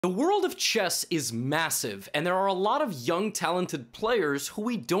The world of chess is massive, and there are a lot of young, talented players who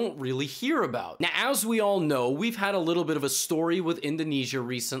we don't really hear about. Now, as we all know, we've had a little bit of a story with Indonesia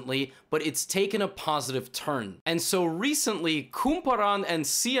recently, but it's taken a positive turn. And so recently, Kumparan and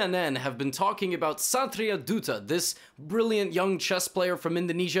CNN have been talking about Satria Duta, this brilliant young chess player from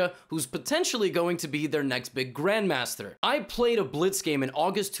Indonesia who's potentially going to be their next big grandmaster. I played a blitz game in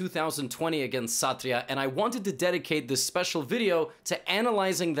August 2020 against Satria, and I wanted to dedicate this special video to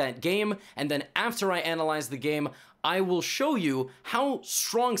analyzing that game, and then after I analyze the game, I will show you how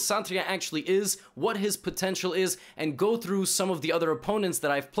strong Satria actually is, what his potential is, and go through some of the other opponents that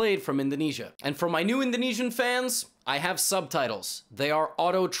I've played from Indonesia. And for my new Indonesian fans, I have subtitles. They are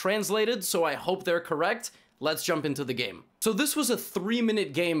auto-translated, so I hope they're correct. Let's jump into the game. So this was a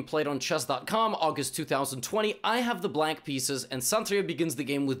 3-minute game played on chess.com, August 2020. I have the black pieces, and Satria begins the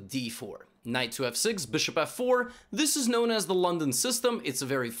game with d4. Knight to f6, bishop f4. This is known as the London system. It's a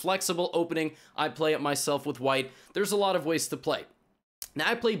very flexible opening. I play it myself with white. There's a lot of ways to play. Now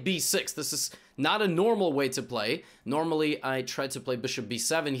I play b6. This is not a normal way to play. Normally I try to play bishop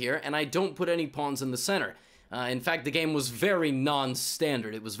b7 here, and I don't put any pawns in the center. In fact, the game was very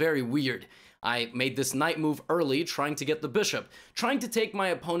non-standard. It was very weird. I made this knight move early, trying to get the bishop, trying to take my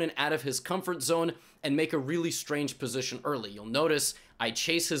opponent out of his comfort zone and make a really strange position early. You'll notice I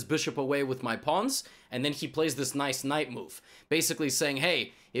chase his bishop away with my pawns, and then he plays this nice knight move, basically saying,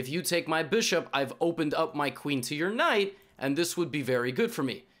 hey, if you take my bishop, I've opened up my queen to your knight, and this would be very good for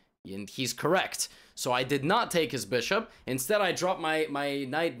me. And he's correct. So I did not take his bishop. Instead, I drop my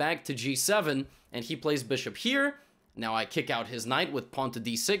knight back to g7, and he plays bishop here. Now I kick out his knight with pawn to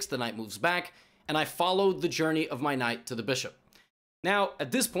d6, the knight moves back, and I followed the journey of my knight to the bishop. Now,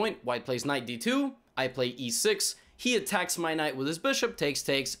 at this point, white plays knight d2, I play e6, he attacks my knight with his bishop, takes,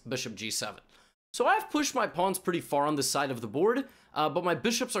 bishop g7. So I've pushed my pawns pretty far on this side of the board, but my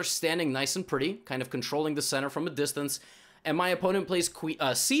bishops are standing nice and pretty, kind of controlling the center from a distance, and my opponent plays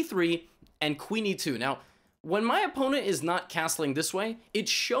c3 and queen e2. Now, when my opponent is not castling this way,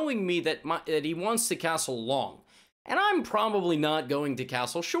 it's showing me that he wants to castle long. And I'm probably not going to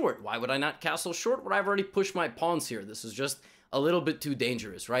castle short. Why would I not castle short? Well, I've already pushed my pawns here. This is just a little bit too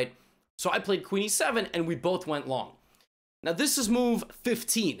dangerous, right? So I played queen e7, and we both went long. Now, this is move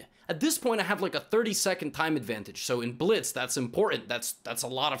 15. At this point, I have like a 30-second time advantage. So in blitz, that's important. That's a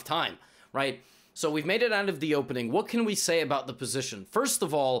lot of time, right? So we've made it out of the opening. What can we say about the position? First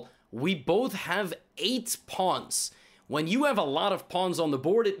of all, we both have 8 pawns. When you have a lot of pawns on the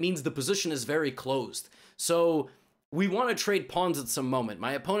board, it means the position is very closed. So we want to trade pawns at some moment.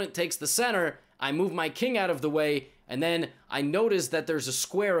 My opponent takes the center, I move my king out of the way, and then I notice that there's a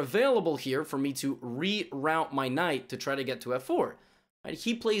square available here for me to reroute my knight to try to get to f4. Right?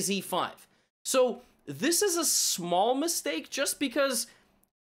 He plays e5. So this is a small mistake just because,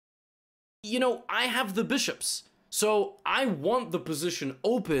 you know, I have the bishops. So I want the position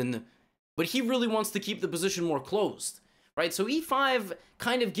open, but he really wants to keep the position more closed. Right? So e5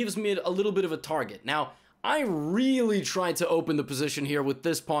 kind of gives me a little bit of a target. Now, I really tried to open the position here with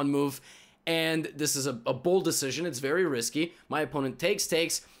this pawn move, and this is a bold decision. It's very risky. My opponent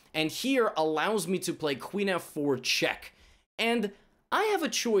takes, and here allows me to play queen f4 check. And I have a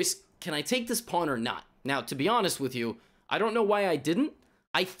choice, can I take this pawn or not? Now, to be honest with you, I don't know why I didn't.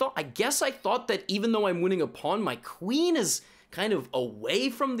 I guess I thought that even though I'm winning a pawn, my queen is kind of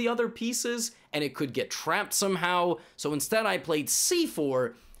away from the other pieces, and it could get trapped somehow. So instead, I played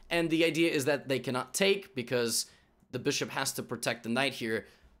c4, and the idea is that they cannot take because the bishop has to protect the knight here.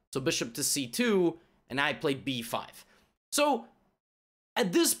 So bishop to c2, and I played b5. So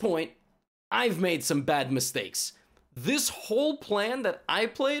at this point, I've made some bad mistakes. This whole plan that I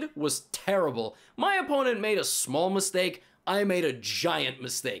played was terrible. My opponent made a small mistake. I made a giant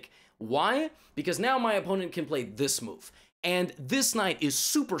mistake. Why? Because now my opponent can play this move. And this knight is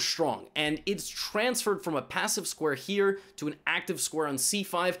super strong, and it's transferred from a passive square here to an active square on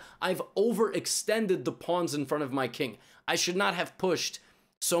c5. I've overextended the pawns in front of my king. I should not have pushed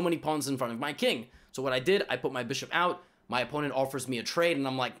so many pawns in front of my king. So what I did, I put my bishop out. My opponent offers me a trade, and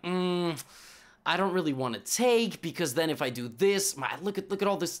I'm like, I don't really want to take, because then if I do this, look at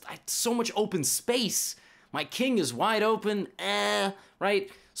all this, so much open space. My king is wide open,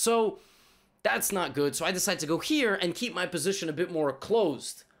 right? So that's not good, so I decide to go here and keep my position a bit more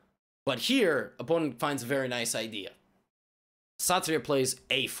closed. But here, opponent finds a very nice idea. Satria plays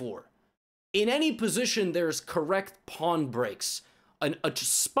a4. In any position, there's correct pawn breaks. A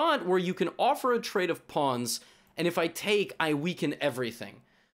spot where you can offer a trade of pawns, and if I take, I weaken everything.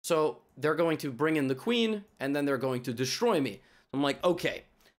 So they're going to bring in the queen, and then they're going to destroy me. I'm like, okay,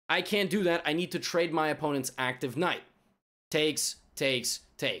 I can't do that. I need to trade my opponent's active knight. Takes,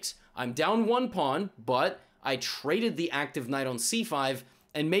 takes. I'm down 1 pawn, but I traded the active knight on c5,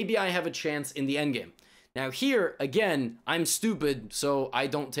 and maybe I have a chance in the endgame. Now here, again, I'm stupid, so I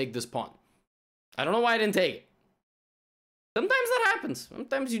don't take this pawn. I don't know why I didn't take it. Sometimes that happens.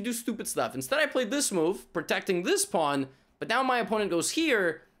 Sometimes you do stupid stuff. Instead, I played this move, protecting this pawn, but now my opponent goes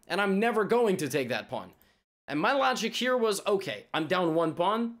here, and I'm never going to take that pawn. And my logic here was, okay, I'm down 1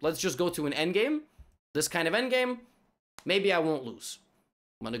 pawn. Let's just go to an endgame. This kind of endgame, maybe I won't lose.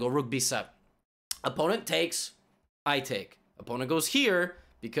 I'm going to go rook b7. Opponent takes, I take. Opponent goes here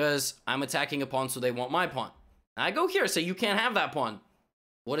because I'm attacking a pawn, so they want my pawn. I go here, say you can't have that pawn.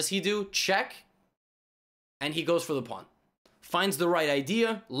 What does he do? Check. And he goes for the pawn. Finds the right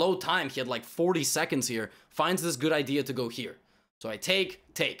idea. Low time. He had like 40 seconds here. Finds this good idea to go here. So I take.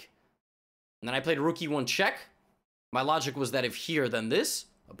 And then I played rook e1 check. My logic was that if here, then this.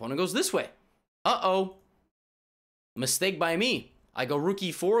 Opponent goes this way. Uh-oh. Mistake by me. I go rook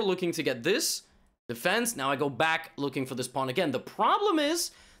e4 looking to get this. Defense. Now I go back looking for this pawn again. The problem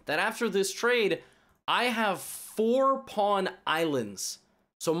is that after this trade, I have 4 pawn islands.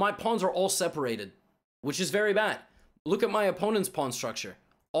 So my pawns are all separated, which is very bad. Look at my opponent's pawn structure.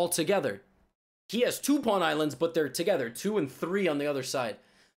 All together. He has 2 pawn islands, but they're together. 2 and 3 on the other side.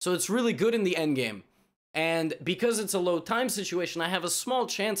 So it's really good in the endgame. And because it's a low time situation, I have a small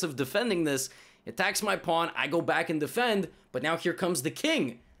chance of defending this. It attacks my pawn. I go back and defend. But now here comes the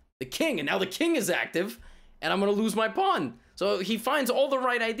king. The king. And now the king is active. And I'm going to lose my pawn. So he finds all the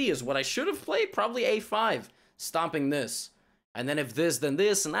right ideas. What I should have played? Probably a5. Stopping this. And then if this, then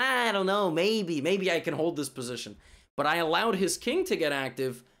this. And I don't know. Maybe I can hold this position. But I allowed his king to get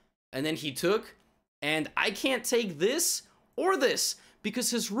active. And then he took. And I can't take this or this.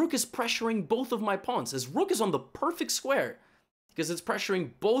 Because his rook is pressuring both of my pawns. His rook is on the perfect square. Because it's pressuring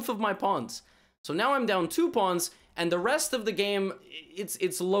both of my pawns. So now I'm down 2 pawns. And the rest of the game,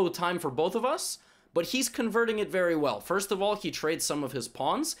 it's low time for both of us. But he's converting it very well. First of all, he trades some of his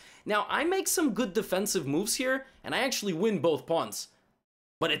pawns. Now, I make some good defensive moves here. And I actually win both pawns.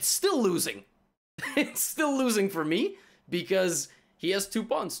 But it's still losing. It's still losing for me. Because he has 2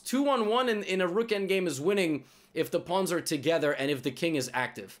 pawns. 2 on 1 in a rook endgame is winning if the pawns are together and if the king is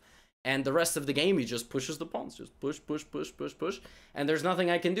active. And the rest of the game, he just pushes the pawns. Just push. And there's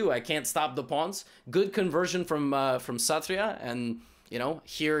nothing I can do. I can't stop the pawns. Good conversion from Satria. And, you know,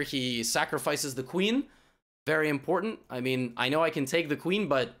 here he sacrifices the queen. Very important. I mean, I know I can take the queen,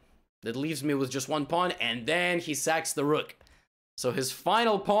 but that leaves me with just 1 pawn. And then he sacks the rook. So his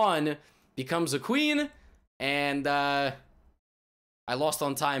final pawn becomes a queen. And, I lost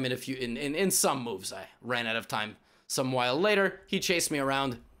on time in some moves. I ran out of time some while later. He chased me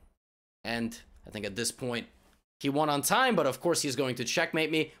around. And I think at this point, he won on time. But of course, he's going to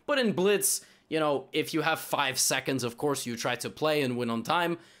checkmate me. But in Blitz, you know, if you have 5 seconds, of course, you try to play and win on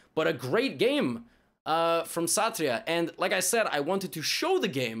time. But a great game from Satria. And like I said, I wanted to show the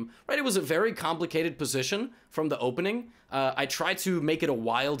game, right? It was a very complicated position from the opening. I tried to make it a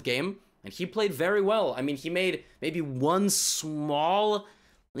wild game. And he played very well. I mean, he made maybe 1 small,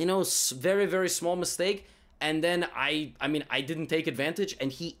 you know, very, very small mistake. And then I didn't take advantage.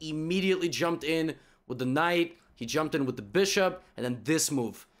 And he immediately jumped in with the knight. He jumped in with the bishop. And then this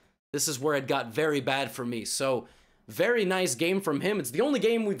move. This is where it got very bad for me. So, very nice game from him. It's the only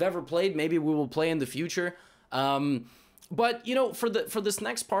game we've ever played. Maybe we will play in the future. But, you know, for this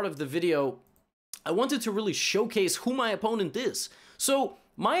next part of the video, I wanted to really showcase who my opponent is. So,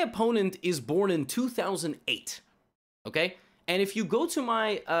 my opponent is born in 2008, okay? And if you go to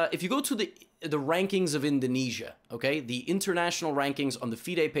the rankings of Indonesia, okay? The international rankings on the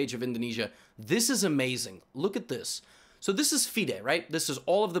FIDE page of Indonesia, this is amazing. Look at this. So this is FIDE, right? This is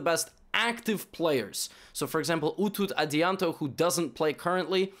all of the best active players. So for example, Utut Adianto, who doesn't play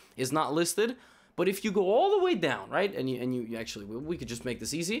currently, is not listed. But if you go all the way down, right? And you actually, we could just make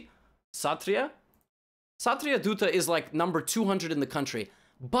this easy. Satria Duta is like number 200 in the country.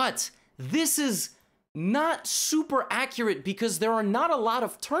 But this is not super accurate because there are not a lot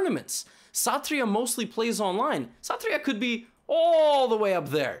of tournaments. Satria mostly plays online. Satria could be all the way up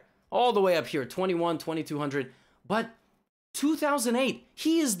there. All the way up here, 21, 2200. But 2008,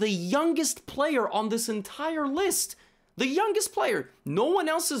 he is the youngest player on this entire list. The youngest player. No one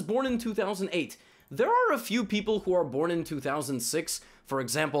else is born in 2008. There are a few people who are born in 2006. For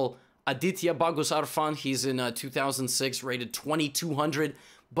example, Aditya Bagus Arfan, he's in 2006, rated 2200,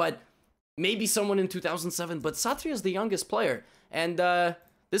 but maybe someone in 2007, but Satria is the youngest player, and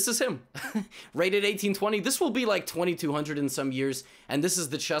this is him, rated 1820. This will be like 2200 in some years, and this is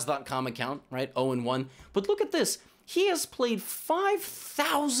the chess.com account, right, 0-1, but look at this, he has played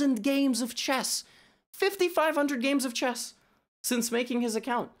 5,000 games of chess, 5,500 games of chess. since making his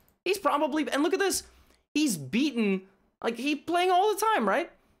account. He's probably, and look at this, he's beaten, like, he's playing all the time,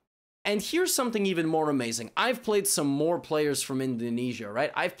 right? And here's something even more amazing. I've played some more players from Indonesia,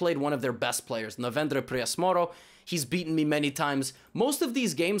 right? I've played one of their best players, Navendra Priasmoro. He's beaten me many times. Most of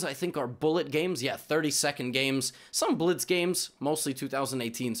these games, I think, are bullet games. Yeah, 30-second games. Some blitz games, mostly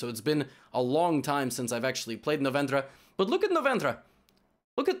 2018. So it's been a long time since I've actually played Navendra. But look at Navendra.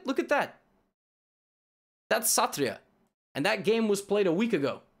 Look at that. That's Satria. And that game was played a week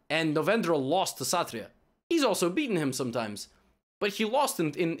ago. And Navendra lost to Satria. He's also beaten him sometimes. But he lost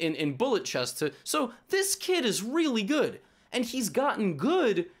in bullet chess to... So this kid is really good. And he's gotten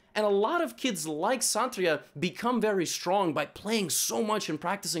good. And a lot of kids like Satria become very strong by playing so much and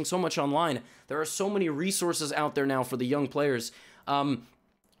practicing so much online. There are so many resources out there now for the young players.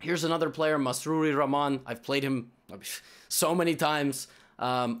 Here's another player, Masruri Rahman. I've played him so many times.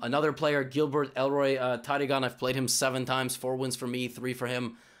 Another player, Gilbert Elroy Tarigan. I've played him 7 times. 4 wins for me, 3 for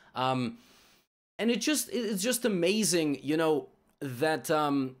him. And it's just amazing, you know, that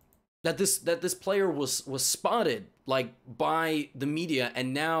this player was spotted, like, by the media,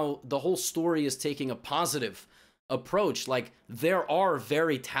 and now the whole story is taking a positive approach. Like, there are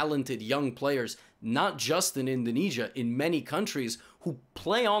very talented young players, not just in Indonesia, in many countries, who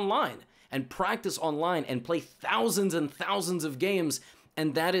play online and practice online and play thousands and thousands of games,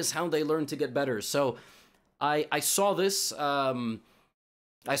 and that is how they learn to get better. So I saw this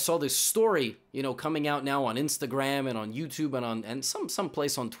story, you know, coming out now on Instagram and on YouTube and some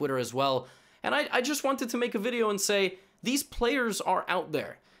place on Twitter as well. And I just wanted to make a video and say, these players are out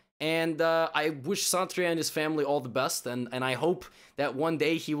there. And I wish Satria and his family all the best. And I hope that one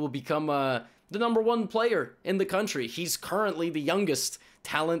day he will become the #1 player in the country. He's currently the youngest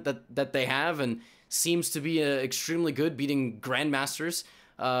talent that they have and seems to be extremely good, beating grandmasters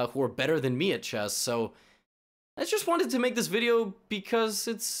who are better than me at chess. So I just wanted to make this video because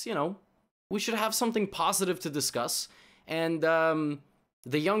it's, you know, we should have something positive to discuss. And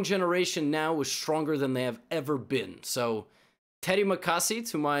the young generation now is stronger than they have ever been. So, terima kasih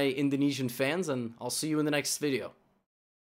to my Indonesian fans, and I'll see you in the next video.